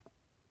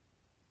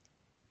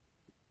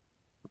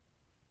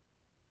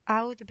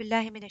أعوذ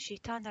بالله من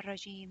الشيطان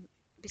الرجيم.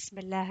 بسم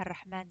الله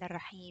الرحمن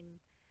الرحيم.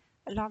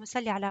 اللهم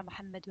صل على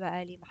محمد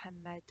وآل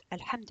محمد.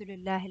 الحمد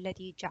لله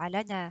الذي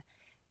جعلنا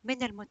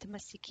من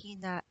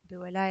المتمسكين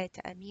بولاية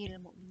أمير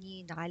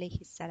المؤمنين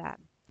عليه السلام.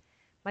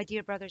 My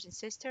dear brothers and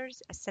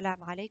sisters,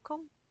 Assalamu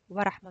alaikum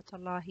wa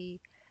rahmatullahi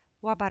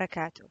wa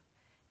barakatuh.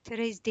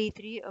 Today is day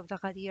 3 of the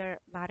Ghadeer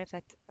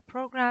Ma'rifat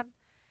program,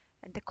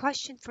 and the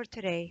question for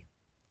today,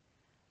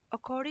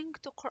 according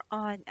to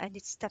Quran and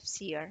its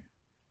tafsir,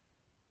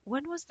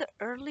 when was the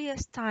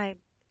earliest time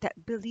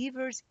that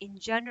believers in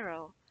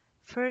general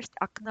first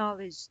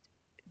acknowledged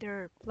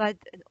their pled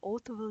an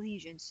oath of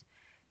allegiance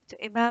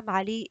to Imam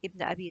Ali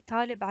ibn Abi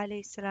Talib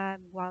alayhi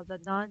salam, while the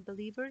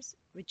non-believers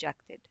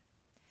rejected?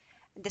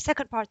 And the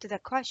second part to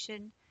that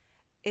question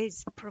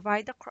is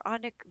provide the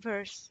Quranic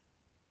verse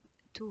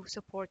to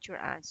support your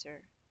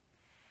answer.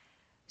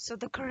 So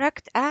the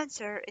correct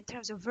answer in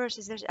terms of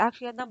verses, there's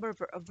actually a number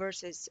of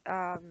verses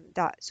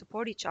that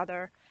support each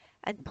other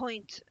and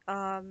point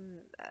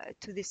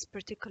to this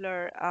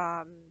particular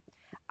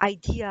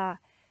idea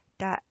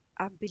that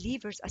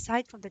believers,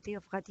 aside from the day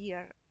of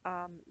Ghadir,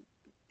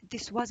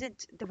 this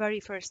wasn't the very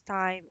first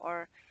time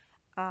or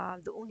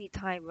the only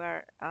time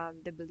where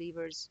the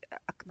believers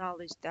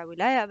acknowledged the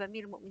wilaya of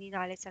Amir al-Mu'minin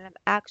alayhi salam.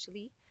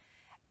 Actually,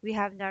 we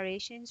have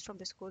narrations from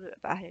the school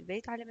of Ahlul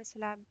Bayt alayhi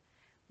salam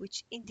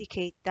which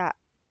indicate that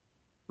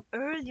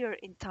earlier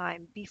in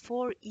time,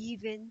 before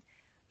even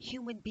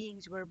human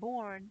beings were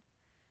born,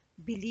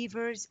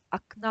 believers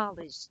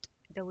acknowledged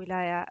the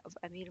wilaya of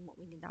Amir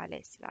al-Mu'minin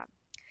alayhi salam.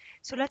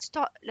 So let's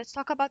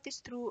talk about this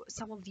through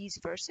some of these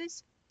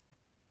verses.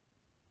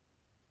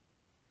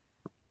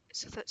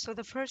 So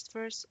the first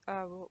verse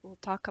we'll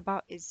talk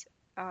about is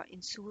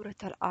in Surah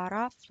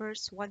Al-Araf,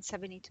 verse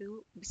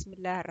 172.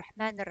 Bismillah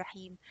ar-Rahman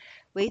ar-Rahim.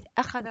 وَإِذْ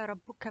أَخَذَ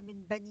رَبُّكَ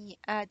مِنْ بَنِي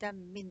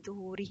آدَمَ مِنْ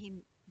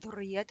ظُهُورِهِمْ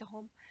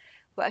ذُرِّيَّتَهُمْ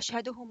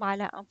وأشهدهم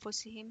على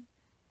أنفسهم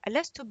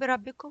ألست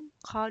بربكم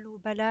قالوا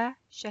بلى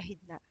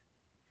شهدنا.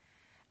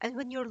 And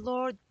when your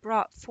Lord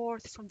brought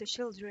forth from the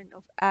children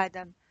of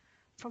Adam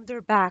from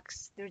their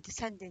backs their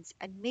descendants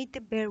and made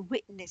them bear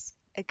witness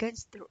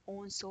against their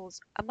own souls,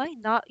 am I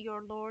not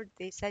your Lord?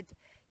 They said,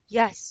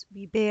 yes,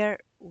 we bear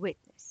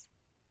witness.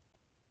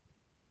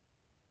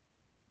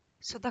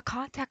 So the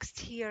context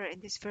here in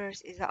this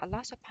verse is that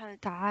Allah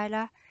subhanahu wa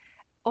ta'ala,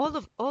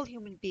 all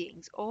human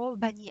beings, all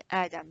Bani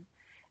Adam,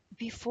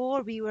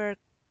 before we were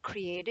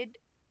created,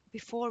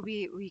 before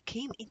we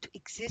came into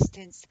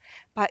existence,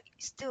 but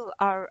still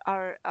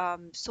our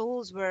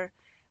souls were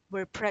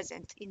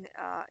present in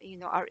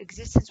our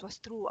existence was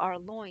through our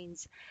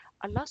loins.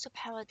 Allah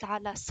subhanahu wa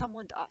ta'ala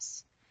summoned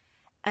us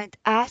and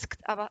asked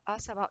about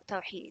us about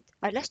Tawheed.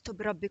 Alastu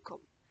birabbikum,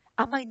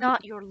 am I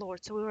not your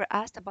Lord? So we were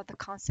asked about the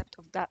concept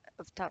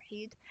of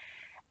Tawheed,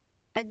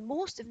 and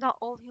most if not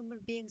all human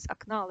beings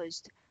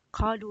acknowledged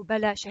قالوا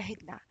بلى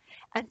شهدنا.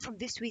 And from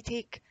this we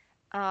take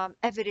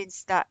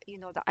evidence that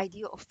the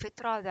idea of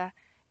fitra, the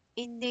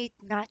innate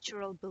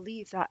natural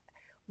belief, that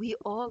we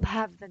all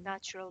have the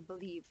natural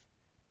belief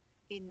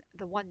in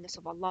the oneness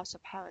of Allah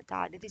subhanahu wa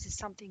ta'ala. This is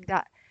something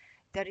that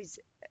is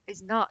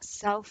not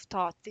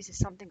self-taught. This is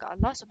something that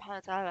Allah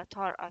subhanahu wa ta'ala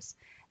taught us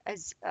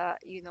as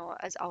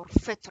as our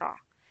fitra.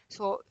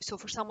 So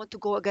for someone to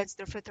go against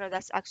their fitra,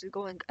 that's actually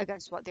going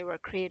against what they were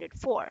created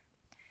for.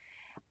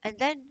 And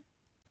then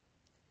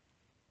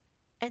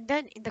in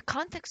the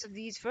context of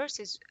these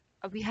verses,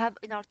 we have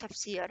in our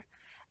tafsir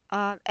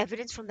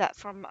evidence from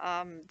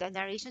the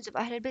narrations of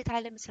Ahlul Bayt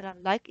alayhi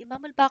salam, like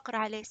Imam al-Baqir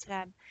alayhi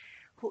salam,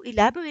 who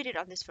elaborated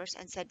on this verse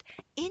and said,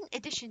 in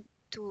addition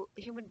to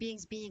human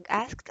beings being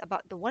asked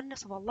about the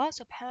oneness of Allah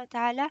subhanahu wa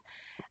ta'ala,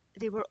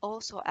 they were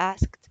also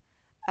asked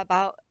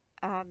about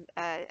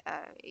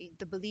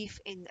the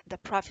belief in the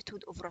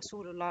prophethood of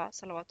Rasulullah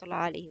sallallahu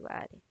alayhi wa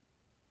alihi.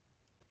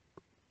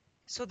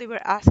 So they were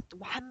asked,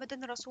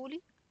 Muhammadan Rasuli,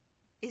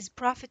 is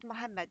Prophet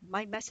Muhammad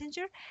my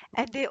messenger?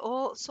 And they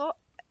also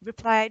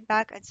replied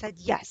back and said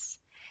yes.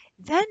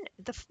 Then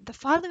the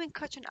following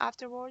question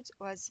afterwards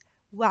was,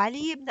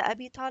 وَعَلِي ibn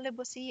Abi Talib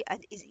wasi,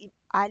 and is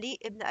Ali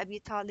ibn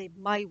Abi Talib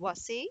my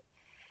wasi?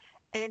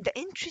 And the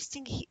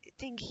interesting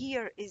thing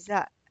here is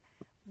that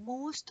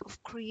most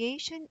of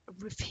creation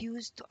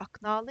refused to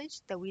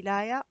acknowledge the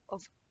wilaya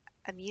of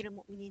Amir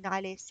al-Mu'minin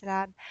alayhi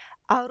salam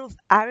out of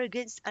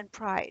arrogance and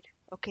pride.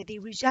 Okay, they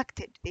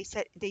rejected. They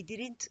said they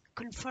didn't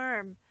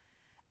confirm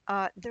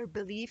their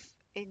belief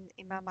in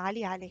Imam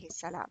Ali alayhi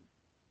salam,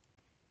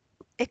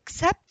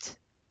 except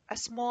a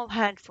small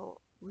handful,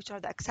 which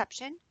are the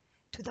exception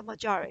to the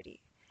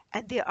majority.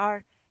 And they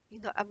are,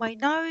 a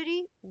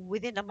minority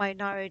within a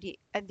minority,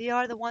 and they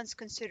are the ones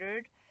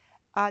considered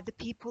the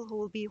people who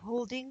will be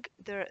holding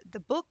the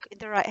book in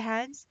their right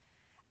hands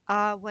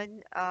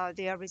when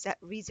they are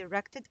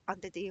resurrected on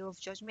the day of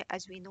judgment.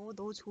 As we know,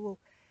 those who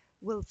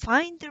will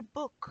find their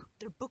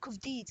book of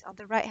deeds on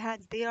the right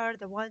hand, they are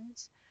the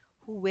ones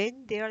who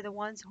win. They are the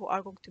ones who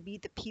are going to be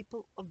the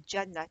people of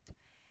Jannat,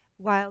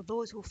 while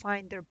those who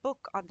find their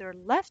book on their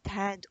left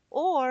hand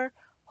or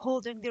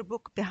holding their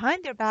book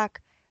behind their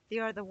back, they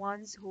are the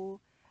ones who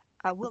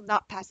will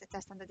not pass the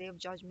test on the day of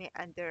judgment,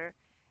 and their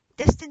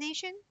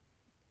destination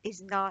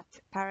is not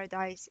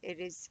paradise, it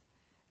is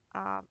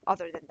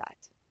other than that.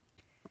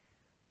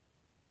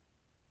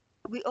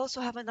 We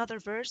also have another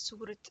verse,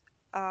 Surah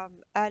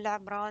Al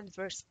Imran,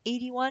 verse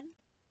 81,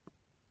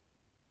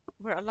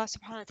 where Allah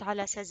subhanahu wa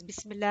ta'ala says,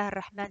 Bismillah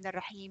ar-Rahman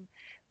ar-Rahim,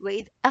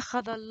 وَإِذْ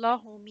أَخَذَ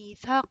اللَّهُ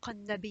مِيثَاقَ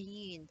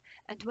النَّبِيِّينَ.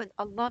 And when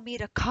Allah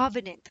made a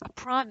covenant, a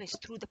promise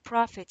through the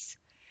prophets,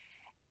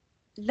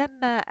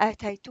 لَمَّا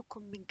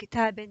آتَيْتُكُم مِّن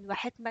كِتَابٍ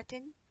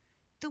وَحِكْمَةٍ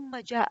ثُمَّ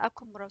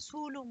جَاءَكُمْ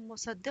رَسُولٌ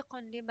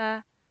مُصَدِّقٌ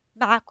لِمَا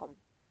مَعَكُمْ.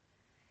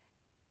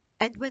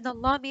 And when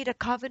Allah made a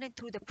covenant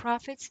through the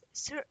prophets,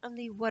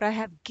 certainly what I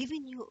have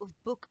given you of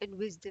book and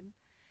wisdom,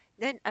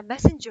 then a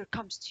messenger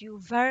comes to you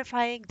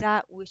verifying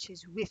that which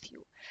is with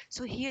you.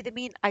 So here the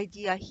main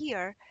idea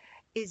here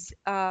is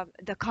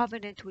the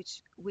covenant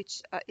which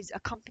is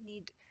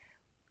accompanied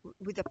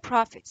with the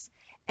prophets.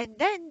 And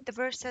then the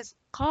verse says,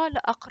 قال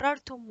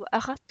أقررتم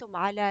وأخذتم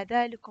على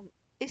ذلكم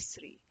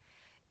إسري.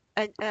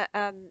 And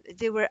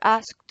they were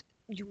asked,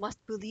 you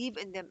must believe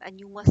in them and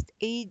you must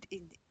aid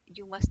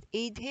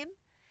him.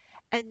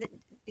 And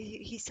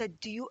he said,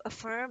 do you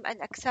affirm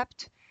and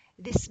accept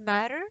this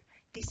matter?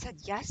 They said,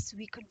 yes,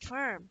 we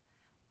confirm.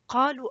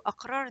 قالوا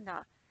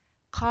أقررنا.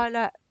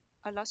 قال,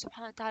 Allah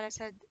subhanahu wa ta'ala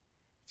said,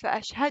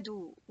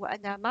 فأشهدوا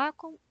وأنا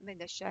معكم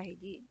من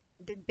الشاهدين.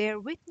 Then bear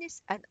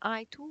witness, and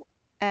I too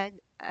and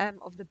am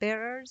of the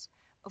bearers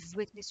of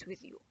witness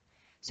with you.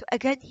 So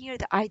again here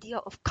the idea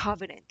of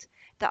covenant,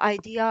 the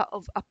idea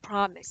of a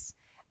promise,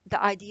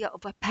 the idea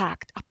of a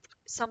pact,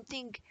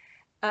 something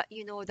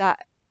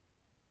that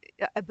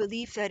a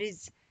belief that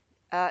is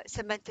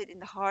cemented in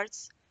the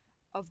hearts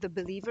of the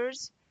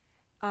believers.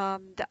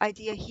 The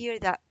idea here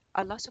that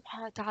Allah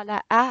subhanahu wa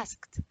ta'ala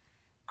asked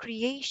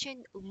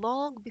creation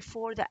long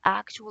before the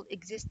actual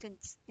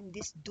existence in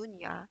this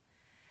dunya,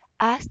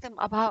 asked them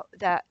about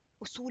the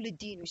usul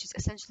al-din, which is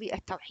essentially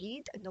a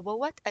tawheed, a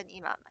nubuwwat, and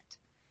imamat,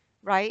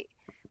 right?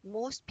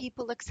 Most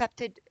people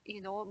accepted,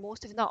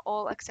 most if not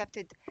all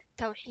accepted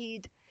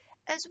tawheed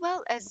as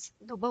well as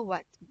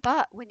nubuwwat.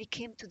 But when it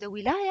came to the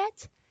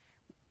wilayat,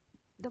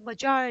 the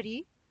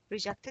majority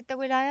rejected the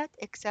wilayat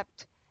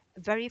except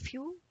very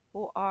few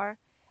who are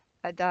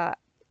the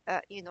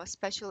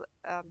special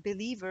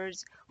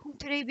believers whom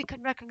today we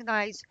can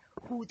recognize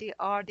who they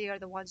are. They are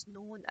the ones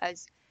known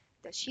as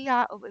the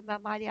Shia of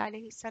Imam Ali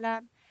alayhi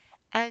salam.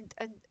 And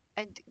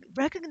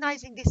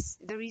recognizing this,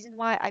 the reason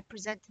why I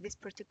present this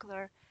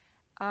particular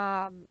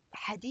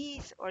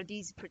hadith or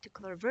these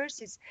particular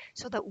verses,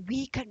 so that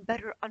we can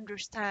better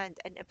understand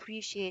and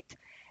appreciate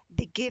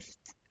the gift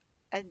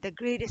and the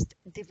greatest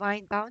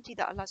divine bounty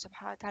that Allah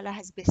subhanahu wa ta'ala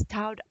has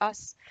bestowed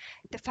us.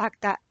 The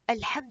fact that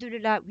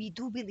Alhamdulillah we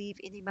do believe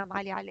in Imam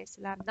Ali alayhi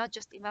salam, not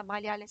just Imam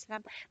Ali alayhi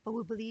salam, but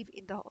we believe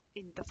in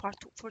the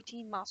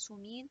 14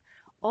 Masumeen,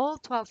 all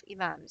 12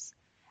 Imams,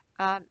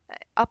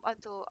 up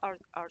until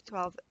our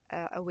 12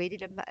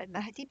 awaited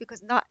al-Mahdi,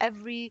 because not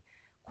every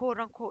quote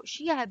unquote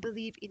Shia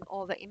believe in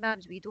all the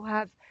Imams. We do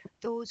have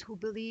those who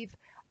believe,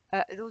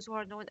 those who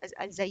are known as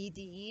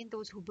al-Zaydiyin,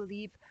 those who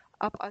believe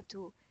up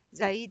unto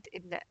Zayd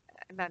ibn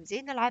Imam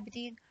Zayn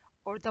al-Abidin,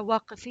 or the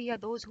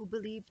Waqifiyya, those who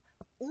believe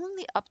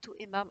only up to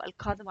Imam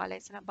al-Qadim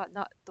alayhi salam, but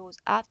not those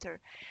after.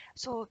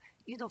 So,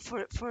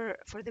 for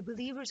the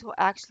believers who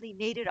actually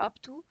made it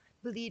up to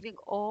believing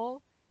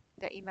all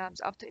the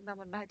Imams up to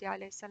Imam al-Mahdi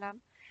alayhi salam,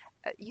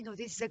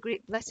 this is a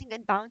great blessing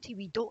and bounty.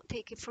 We don't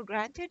take it for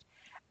granted.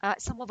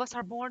 Some of us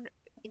are born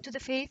into the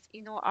faith,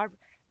 our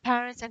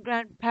parents and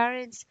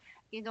grandparents,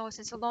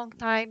 since a long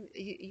time,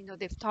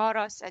 they've taught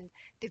us, and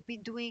they've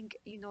been doing,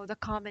 the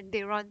common.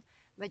 They run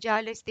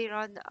majalis, they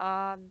run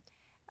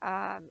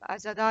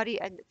azadari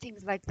and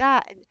things like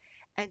that.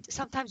 And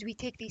sometimes we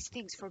take these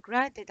things for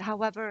granted.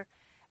 However,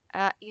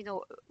 uh, you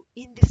know,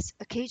 in this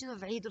occasion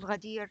of Eid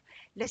al-Ghadir,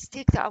 let's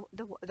take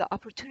the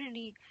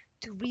opportunity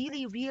to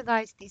really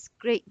realize this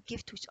great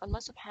gift which Allah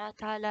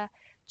subhanahu wa ta'ala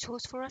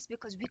chose for us,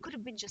 because we could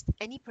have been just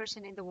any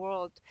person in the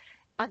world,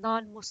 a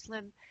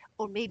non-Muslim,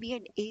 or maybe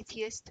an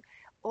atheist,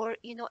 or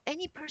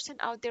any person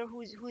out there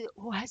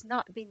who has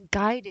not been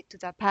guided to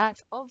the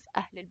path of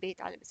Ahlul Bayt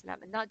alayhim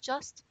salam, and not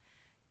just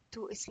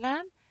to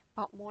Islam,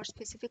 but more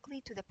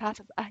specifically to the path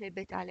of Ahlul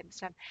Bayt alayhim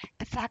salam.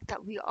 The fact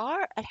that we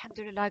are,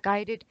 alhamdulillah,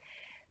 guided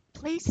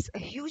places a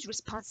huge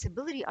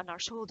responsibility on our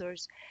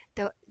shoulders,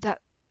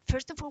 that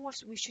first and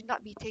foremost we should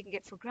not be taking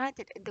it for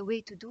granted, and the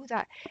way to do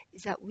that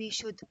is that we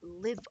should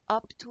live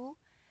up to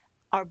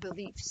our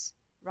beliefs,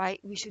 right?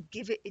 We should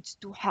give it its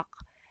due haq,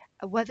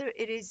 whether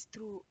it is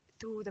through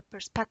the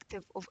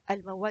perspective of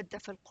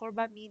al-mawadda fil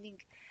qurba, meaning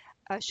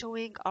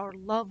showing our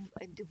love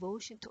and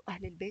devotion to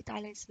Ahlul Bayt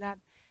alayhi salam,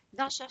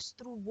 not just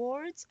through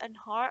words and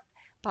heart,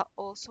 but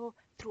also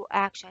through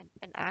action.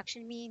 And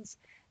action means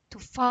to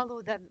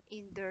follow them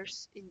in their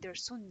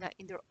sunnah,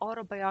 in their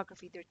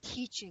autobiography, their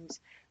teachings,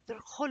 their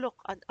khuluq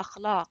and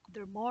akhlaq,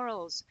 their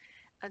morals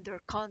and their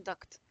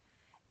conduct,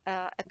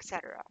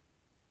 etc.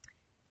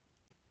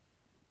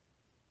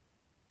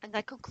 And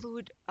I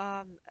conclude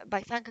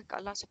by thanking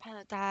Allah subhanahu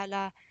wa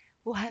ta'ala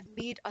who have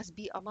made us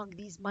be among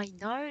these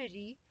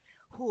minority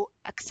who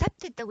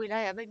accepted the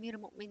wilayah of Amir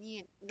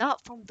al-Mu'mineen,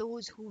 not from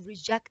those who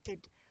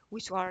rejected,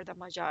 which are the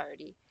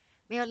majority.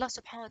 May Allah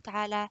subhanahu wa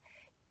ta'ala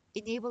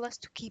enable us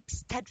to keep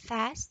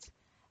steadfast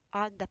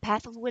on the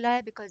path of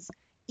wilayah, because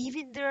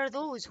even there are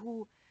those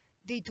who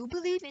they do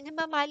believe in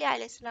Imam Ali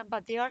alayhi salam,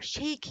 but they are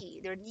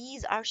shaky, their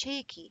knees are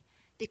shaky.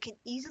 They can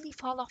easily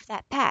fall off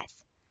that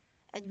path.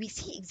 And we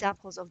see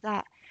examples of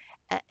that.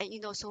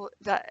 So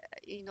the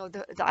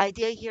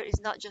idea here is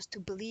not just to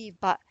believe,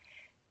 but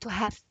to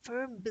have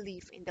firm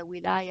belief in the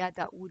wilayah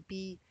that would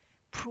be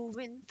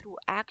proven through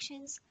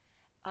actions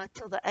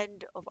till the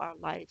end of our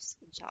lives,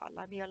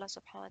 inshallah. May Allah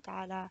subhanahu wa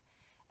ta'ala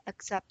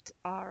accept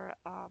our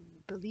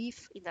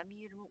belief in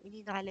Amir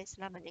al-Mu'mineen alayhi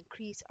salam and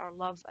increase our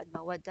love and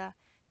mawadda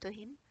to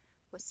him.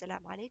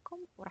 Wassalamu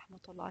alaikum wa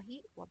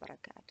rahmatullahi wa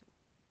barakatuh.